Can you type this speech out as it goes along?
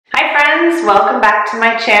friends, welcome back to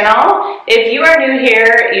my channel. If you are new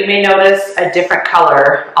here, you may notice a different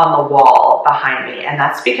color on the wall behind me, and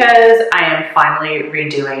that's because I am finally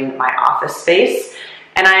redoing my office space.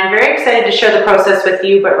 And I'm very excited to share the process with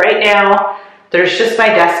you, but right now there's just my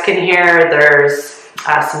desk in here. There's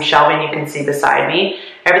some shelving you can see beside me.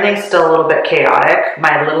 Everything's still a little bit chaotic.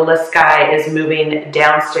 My littlest guy is moving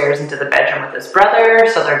downstairs into the bedroom with his brother,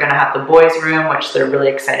 so they're gonna have the boys' room, which they're really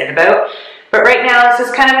excited about. But right now, this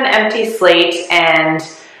is kind of an empty slate, and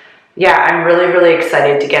yeah, I'm really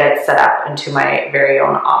excited to get it set up into my very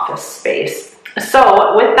own office space.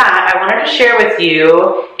 So with that, I wanted to share with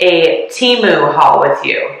you a Temu haul with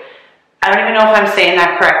you. I don't even know if I'm saying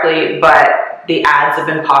that correctly, but the ads have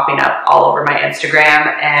been popping up all over my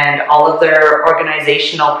Instagram, and all of their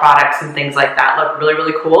organizational products and things like that look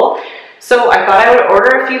really cool. So I thought I would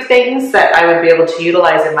order a few things that I would be able to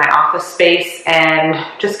utilize in my office space and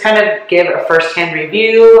just kind of give a first-hand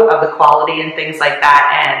review of the quality and things like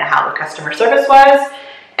that, and how the customer service was,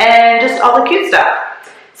 and just all the cute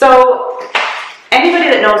stuff. So anybody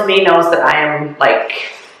that knows me knows that I am like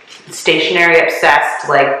stationery obsessed.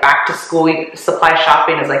 Like back to school supply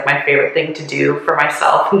shopping is like my favorite thing to do for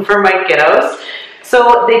myself and for my kiddos.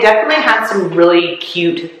 So they definitely had some really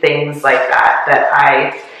cute things like that that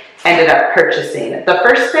I ended up purchasing. The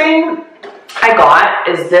first thing I got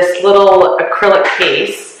is this little acrylic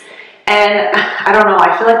case, and I don't know,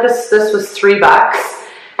 I feel like this was $3.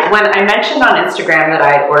 When I mentioned on Instagram that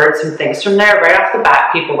I had ordered some things from there, right off the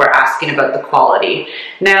bat, people were asking about the quality.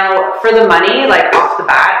 Now, for the money, like off the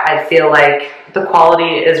bat, I feel like the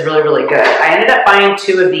quality is really good. I ended up buying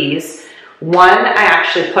 2 of these. One I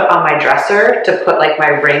actually put on my dresser to put like my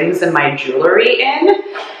rings and my jewelry in.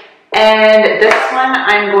 And this one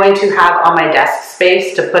I'm going to have on my desk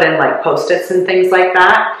space to put in like Post-its and things like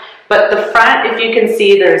that. But the front, if you can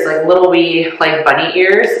see, there's like little wee like bunny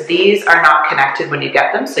ears. These are not connected when you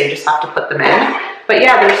get them, so you just have to put them in. But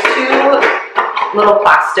yeah, there's 2 little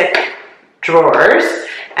plastic drawers.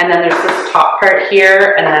 And then there's this top part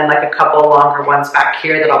here, and then like a couple longer ones back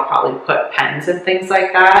here that I'll probably put pens and things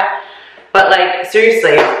like that. But like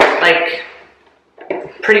seriously, like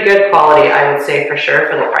pretty good quality, I would say, for sure,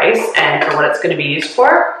 for the price and for what it's going to be used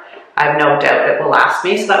for. I have no doubt it will last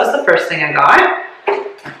me. So that was the first thing I got.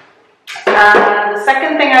 The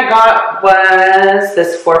second thing I got was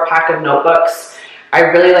this 4-pack of notebooks. I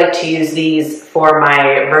really like to use these for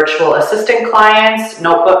my virtual assistant clients,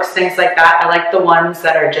 notebooks, things like that. I like the ones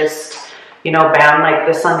that are just, you know, bound like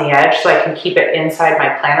this on the edge, so I can keep it inside my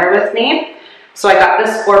planner with me. So I got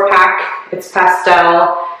this 4-pack. It's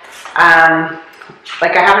pastel.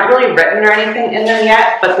 Like I haven't really written or anything in them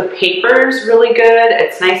yet, but the paper's really good.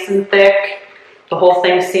 It's nice and thick. The whole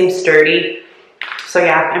thing seems sturdy. So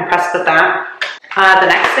yeah, I'm impressed with that. The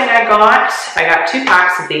next thing I got 2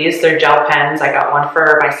 packs of these. They're gel pens. I got one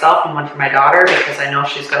for myself and one for my daughter because I know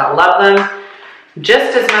she's gonna love them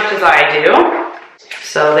just as much as I do.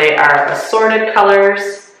 So they are assorted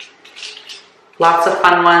colors. Lots of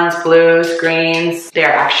fun ones, blues, greens.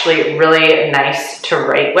 They're actually really nice to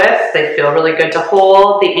write with. They feel really good to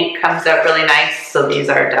hold. The ink comes out really nice, so these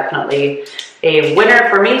are definitely a winner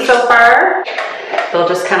for me so far. They'll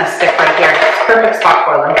just kind of stick right here. It's a perfect spot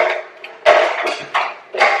for them.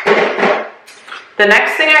 The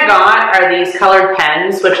next thing I got are these colored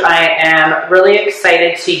pens, which I am really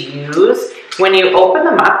excited to use. When you open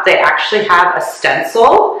them up, they actually have a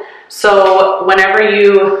stencil. So whenever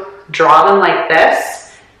you draw them like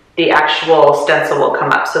this, the actual stencil will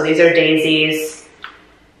come up. So these are daisies,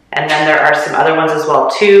 and then there are some other ones as well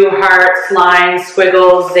too. Hearts, lines,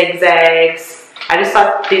 squiggles, zigzags. I just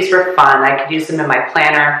thought these were fun. I could use them in my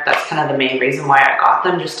planner. That's kind of the main reason why I got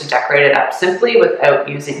them, just to decorate it up simply without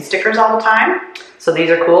using stickers all the time. So these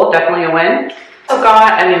are cool, definitely a win. I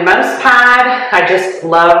got a new mouse pad. I just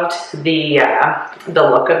loved the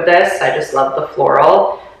look of this. I just love the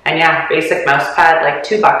floral. And yeah, basic mouse pad, like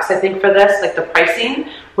 $2 I think for this. Like the pricing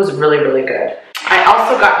was really good. I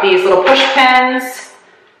also got these little push pins,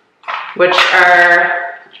 which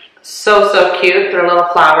are so cute. They're little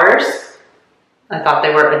flowers. I thought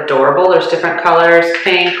they were adorable. There's different colors,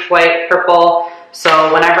 pink, white, purple.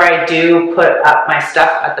 So whenever I do put up my stuff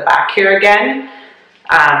at the back here again,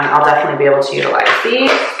 I'll definitely be able to utilize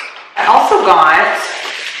these. I also got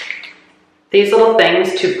these little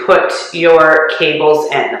things to put your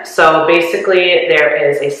cables in. So basically there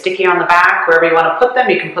is a sticky on the back. Wherever you want to put them,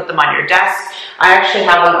 you can put them on your desk. I actually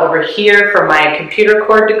have one over here for my computer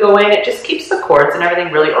cord to go in. It just keeps the cords and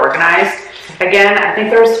everything really organized. Again, I think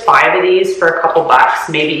there was 5 of these for a couple bucks,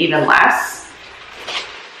 maybe even less.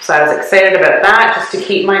 So I was excited about that, just to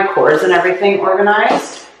keep my cords and everything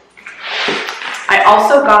organized. I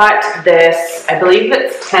also got this, I believe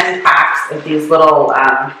it's 10 packs of these little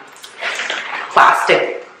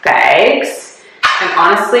plastic bags. And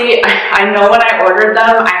honestly, I know when I ordered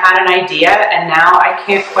them, I had an idea, and now I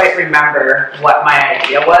can't quite remember what my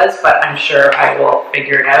idea was, but I'm sure I will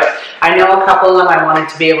figure it out. I know a couple of them I wanted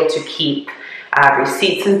to be able to keep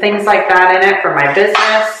receipts and things like that in it for my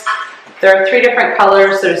business. There are 3 different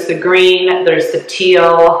colors. There's the green, there's the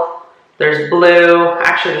teal, there's blue.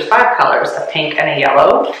 Actually, there's 5 colors, a pink and a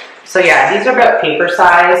yellow. So yeah, these are about paper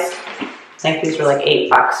size. I think these were like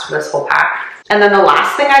 $8 for this whole pack. And then the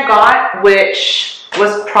last thing I got, which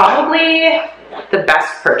was probably the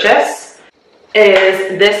best purchase,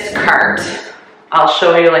 is this cart. I'll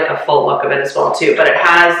show you like a full look of it as well too, but it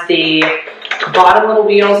has the bottom little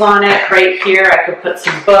wheels on it right here. I could put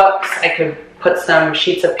some books, I could put some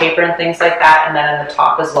sheets of paper and things like that, and then in the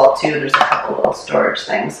top as well too, there's a couple little storage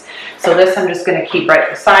things. So this I'm just gonna keep right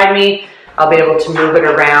beside me. I'll be able to move it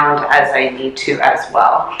around as I need to as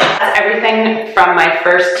well. That's everything from my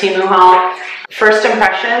first Temu haul. First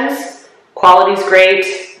impressions, quality's great,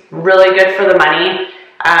 really good for the money.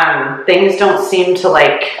 Things don't seem to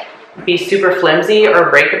like be super flimsy or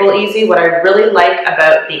breakable easy. What I really like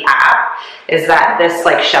about the app is that this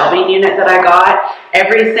like shelving unit that I got,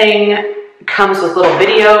 everything comes with little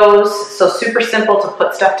videos, so super simple to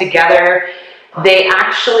put stuff together. They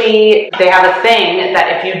have a thing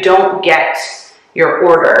that if you don't get your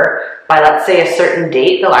order by, let's say, a certain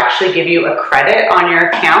date, they'll actually give you a credit on your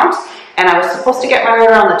account. And I was supposed to get my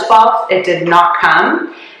order on the 12th. It did not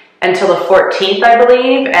come until the 14th, I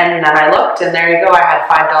believe. And then I looked, and there you go. I had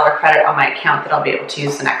 $5 credit on my account that I'll be able to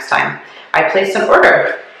use the next time I place an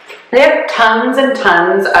order. They have tons and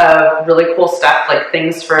tons of really cool stuff, like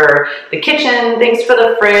things for the kitchen, things for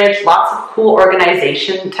the fridge, lots of cool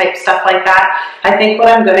organization type stuff like that. I think what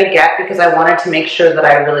I'm going to get, because I wanted to make sure that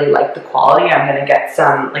I really like the quality, I'm going to get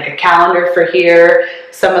some, like a calendar for here,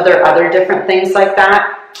 some of their other different things like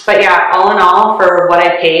that. But yeah, all in all, for what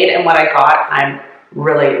I paid and what I got, I'm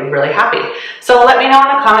really, really happy. So let me know in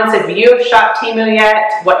the comments if you have shopped Temu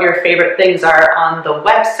yet, what your favorite things are on the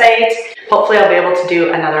website. Hopefully I'll be able to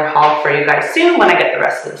do another haul for you guys soon when I get the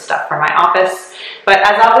rest of the stuff for my office. But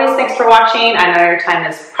as always, thanks for watching. I know your time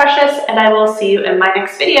is precious, and I will see you in my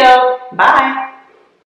next video. Bye.